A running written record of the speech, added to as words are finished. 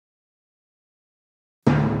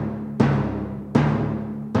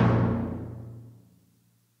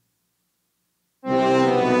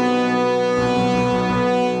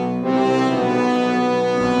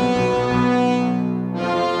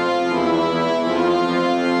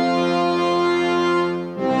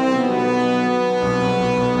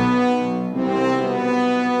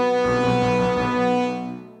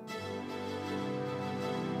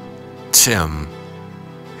Tim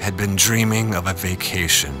had been dreaming of a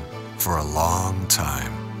vacation for a long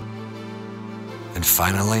time. And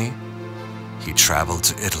finally, he traveled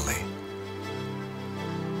to Italy.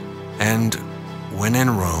 And when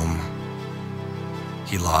in Rome,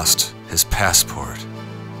 he lost his passport,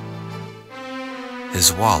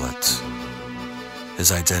 his wallet,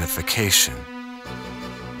 his identification,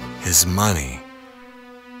 his money,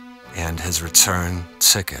 and his return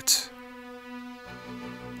ticket.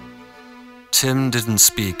 Tim didn't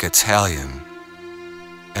speak Italian,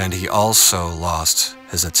 and he also lost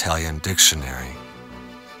his Italian dictionary.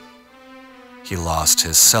 He lost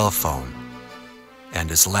his cell phone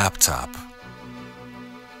and his laptop.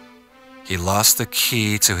 He lost the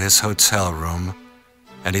key to his hotel room,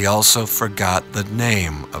 and he also forgot the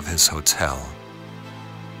name of his hotel.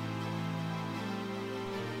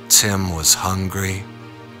 Tim was hungry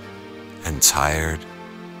and tired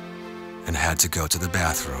and had to go to the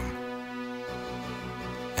bathroom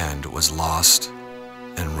and was lost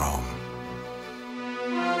in Rome.